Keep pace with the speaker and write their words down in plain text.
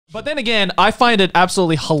But then again, I find it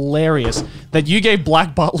absolutely hilarious that you gave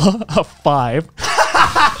Black Butler a 5.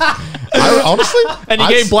 Honestly, and you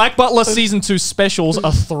gave Black Butler season 2 specials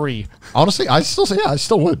a 3. Honestly, I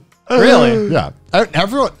still would. Really? Yeah.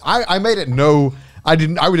 Everyone, I made it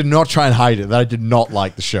I would not try and hide it that I did not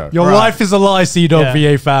like the show. Your life is a lie, Sea-Dog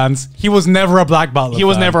VA fans. He was never a Black Butler He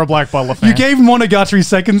was never a Black Butler fan. You gave Monogatari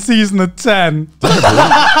second season a 10.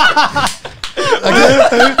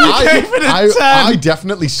 I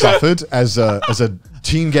definitely suffered as a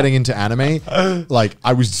teen getting into anime. Like,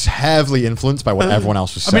 I was heavily influenced by what everyone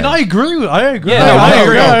else was saying. I agree. I agree. Yeah,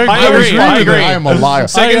 I agree. I am a liar.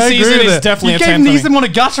 Second season is definitely a 10 for me. You gave Niza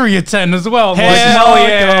Monogatari a 10 as well. Hell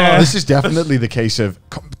yeah. This is definitely the case of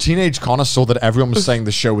Teenage Connor saw that everyone was saying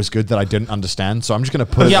the show was good that I didn't understand, so I'm just going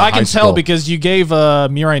to put it Yeah, at I can high tell score. because you gave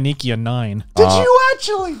Mirai Nikki a 9. Did you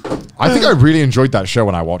actually? I think I really enjoyed that show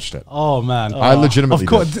when I watched it. Oh, man. I legitimately Of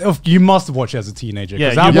course, you must have watched it as a teenager.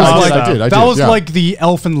 Yeah, that you was must. like, I did. That was like the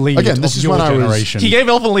elfin lead Again, this of is your when I was- generation. He gave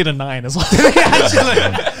Elfen Lied a 9 as well.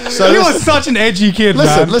 So He was such an edgy kid,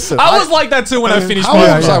 man. Listen. I was like that too when I finished How old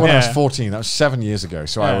was I Boiis. when I Yeah. was 14? That was 7 years ago.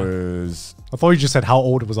 So I was. I thought you just said how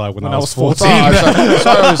old was I when I was 14. I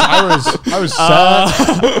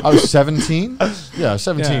was 17. Yeah,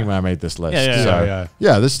 17 when I made this list.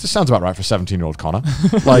 Yeah, This sounds about right for 17-year-old Connor.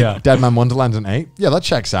 Like Dead Man Wonderland an 8. Yeah, that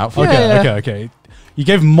checks out. For Okay. You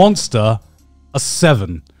gave Monster a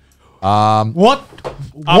 7. What?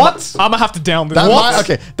 I'm gonna have to down this.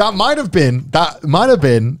 That might have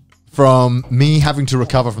been from me having to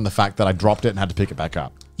recover from the fact that I dropped it and had to pick it back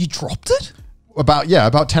up. You dropped it?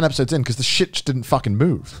 About 10 episodes in because the shit just didn't fucking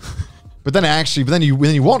move. But then when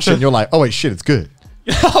you watch it and you're like, oh wait, shit, it's good.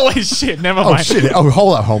 Oh wait, shit, never mind. Oh shit! Oh,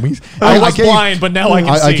 hold up, homies. I was blind, but now I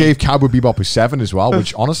can see. I gave Cowboy Bebop a 7 as well,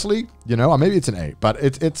 which honestly, maybe it's an 8, but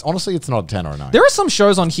it's honestly it's not a 10 or a 9. There are some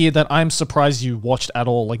shows on here that I'm surprised you watched at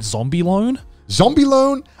all, like Zombie Loan. Zombie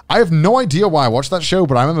Loan. I have no idea why I watched that show,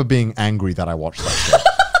 but I remember being angry that I watched that show.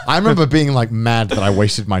 I remember being like mad that I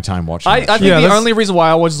wasted my time watching. I think the only reason why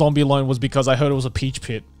I watched Zombie Loan was because I heard it was a Peach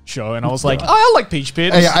Pit show, and I was like, oh, I like Peach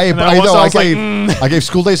Pit. I gave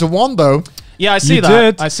School Days a 1 though. Yeah, I see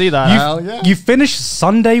that. I see that. You finished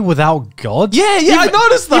Sunday Without God? Yeah, I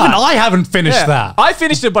noticed that. Even I haven't finished that. I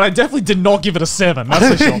finished it, but I definitely did not give it a 7. That's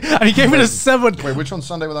for sure. And he gave it a 7. Wait, which one's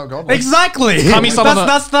Sunday Without God? Exactly. Kami-sama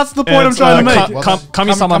That's the point I'm trying to make.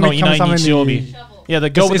 Kami-sama no Inai Nichiobi. Yeah,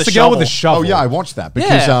 the girl with the girl with the shovel. Oh yeah, I watched that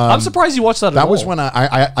because I'm surprised you watched that. That was when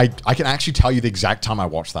I can actually tell you the exact time I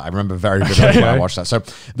watched that. I remember very vividly when I watched that. So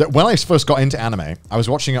when I first got into anime, I was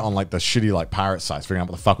watching it on like the shitty like pirate sites, figuring out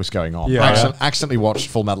what the fuck was going on. I accidentally watched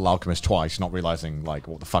Full Metal Alchemist twice, not realizing like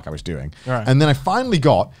what the fuck I was doing. Right. And then I finally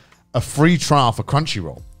got a free trial for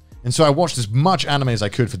Crunchyroll. And so I watched as much anime as I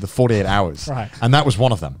could for the 48 hours. Right. And that was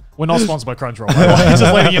one of them. We're not sponsored by Crunchyroll. Just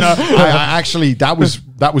letting you know. I actually, that was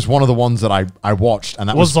one of the ones that I watched. And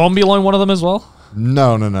that was Zombie Loan one of them as well?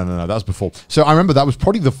 No. That was before. So I remember that was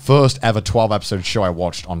probably the first ever 12-episode show I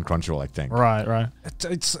watched on Crunchyroll, I think. Right.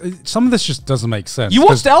 Some of this just doesn't make sense. You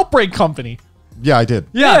watched Outbreak Company? Yeah, I did.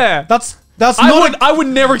 Yeah. I would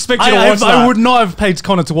never expect you to watch that. I would not have paid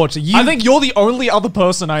Connor to watch it. I think you're the only other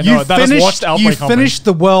person I know that has watched Outbreak Company. You finished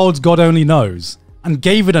The World God Only Knows and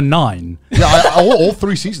gave it a 9. Yeah, all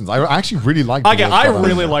 3 seasons. I actually really liked it. I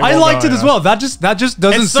really liked it. I liked it as well. That just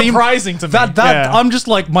doesn't seem surprising to me. I'm just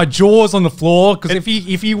like my jaw's on the floor because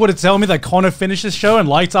if you were to tell me that Connor finished this show and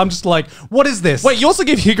liked it, I'm just like, what is this? Wait, you also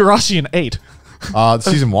gave Higurashi an 8.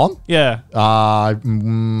 Season 1? Yeah. I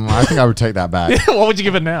think I would take that back. What would you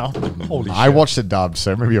give it now? Holy shit. I watched it dubbed,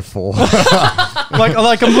 so maybe a 4.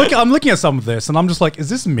 I'm looking at some of this and I'm just like, is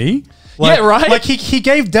this me? Like, yeah, right? Like he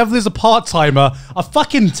gave Devil is a Part-Timer a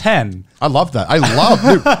fucking 10. I love that.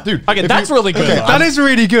 Dude. Okay, that's really good. Okay, that is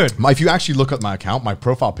really good. If you actually look at my account, my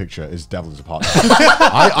profile picture is Devil is a Part-Timer.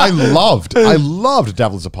 I loved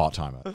Devil is a Part-Timer.